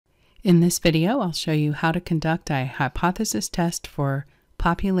In this video, I'll show you how to conduct a hypothesis test for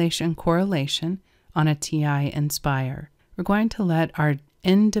population correlation on a TI NSPIRE. We're going to let our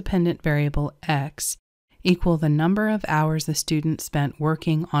independent variable x equal the number of hours the student spent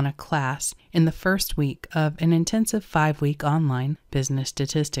working on a class in the first week of an intensive 5-week online business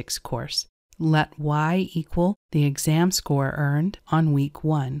statistics course. Let y equal the exam score earned on week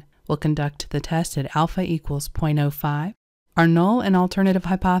 1. We'll conduct the test at alpha equals 0.05. Our null and alternative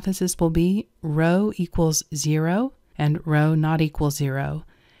hypothesis will be rho equals 0 and rho not equal 0.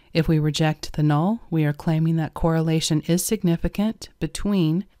 If we reject the null, we are claiming that correlation is significant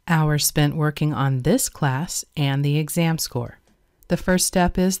between hours spent working on this class and the exam score. The first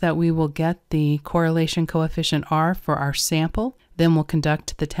step is that we will get the correlation coefficient R for our sample, then we'll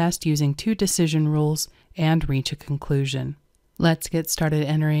conduct the test using 2 decision rules and reach a conclusion. Let's get started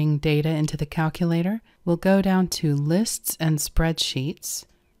entering data into the calculator. We'll go down to Lists and Spreadsheets.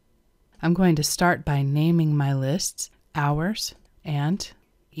 I'm going to start by naming my lists, Hours and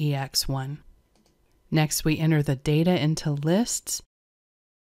EX1. Next, we enter the data into Lists.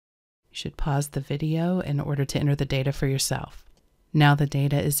 You should pause the video in order to enter the data for yourself. Now the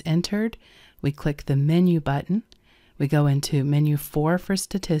data is entered. We click the Menu button. We go into Menu 4 for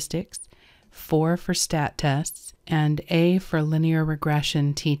Statistics, 4 for Stat Tests, and A for Linear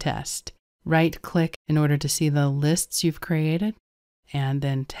Regression T-Test. Right-click in order to see the lists you've created, and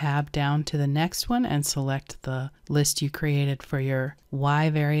then tab down to the next one and select the list you created for your Y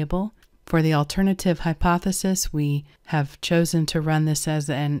variable. For the alternative hypothesis, we have chosen to run this as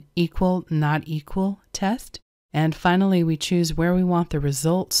an equal, not equal test. And finally, we choose where we want the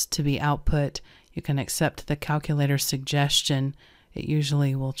results to be output. You can accept the calculator's suggestion. It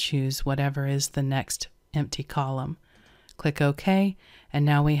usually will choose whatever is the next empty column. Click OK, and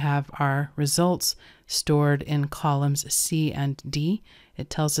now we have our results stored in columns C and D. It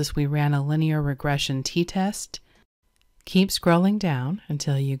tells us we ran a linear regression t-test. Keep scrolling down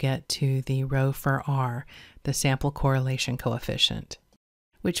until you get to the row for R, the sample correlation coefficient,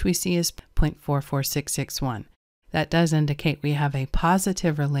 which we see is 0.44661. That does indicate we have a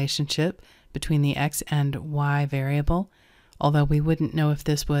positive relationship between the X and Y variable, although we wouldn't know if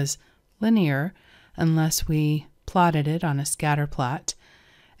this was linear unless we plotted it on a scatter plot.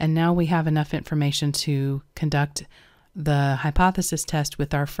 And now we have enough information to conduct the hypothesis test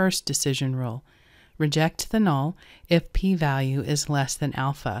with our first decision rule. Reject the null if p-value is less than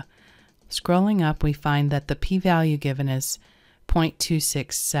alpha. Scrolling up, we find that the p-value given is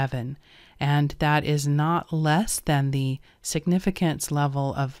 0.267, and that is not less than the significance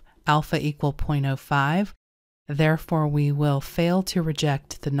level of alpha equal 0.05. Therefore, we will fail to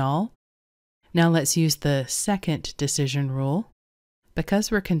reject the null. Now let's use the second decision rule.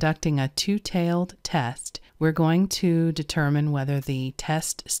 Because we're conducting a two-tailed test, we're going to determine whether the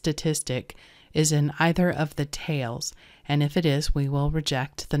test statistic is in either of the tails, and if it is, we will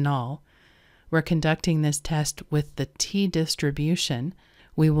reject the null. We're conducting this test with the t-distribution.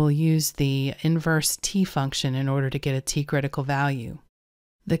 We will use the inverse t function in order to get a t-critical value.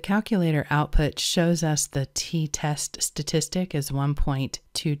 The calculator output shows us the t-test statistic is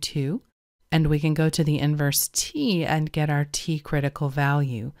 1.22, and we can go to the inverse t and get our t-critical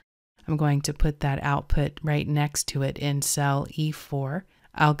value. I'm going to put that output right next to it in cell E4.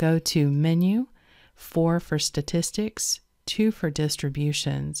 I'll go to Menu, 4 for Statistics, 2 for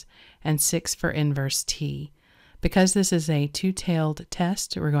Distributions, and 6 for Inverse t. Because this is a two-tailed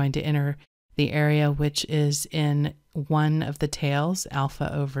test, we're going to enter the area which is in one of the tails, alpha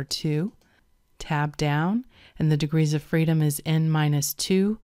over 2. Tab down, and the degrees of freedom is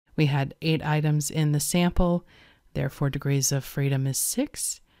n-2. We had 8 items in the sample, therefore degrees of freedom is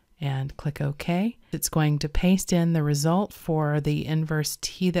 6, and click OK. It's going to paste in the result for the inverse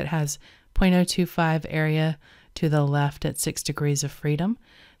t that has 0.025 area to the left at 6 degrees of freedom.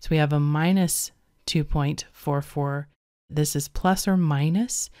 So we have a minus 2.44. This is plus or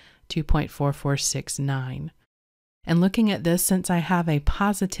minus 2.4469. And looking at this, since I have a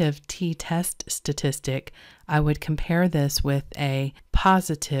positive t-test statistic, I would compare this with a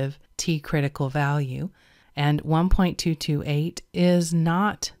positive t-critical value, and 1.228 is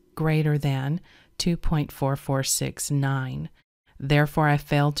not greater than 2.4469. Therefore, I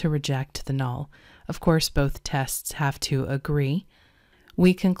failed to reject the null. Of course, both tests have to agree.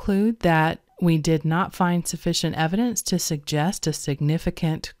 We conclude that we did not find sufficient evidence to suggest a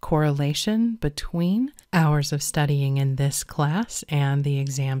significant correlation between hours of studying in this class and the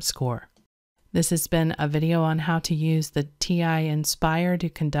exam score. This has been a video on how to use the TI NSPIRE to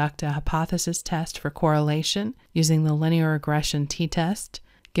conduct a hypothesis test for correlation using the linear regression t-test.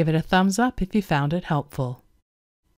 Give it a thumbs up if you found it helpful.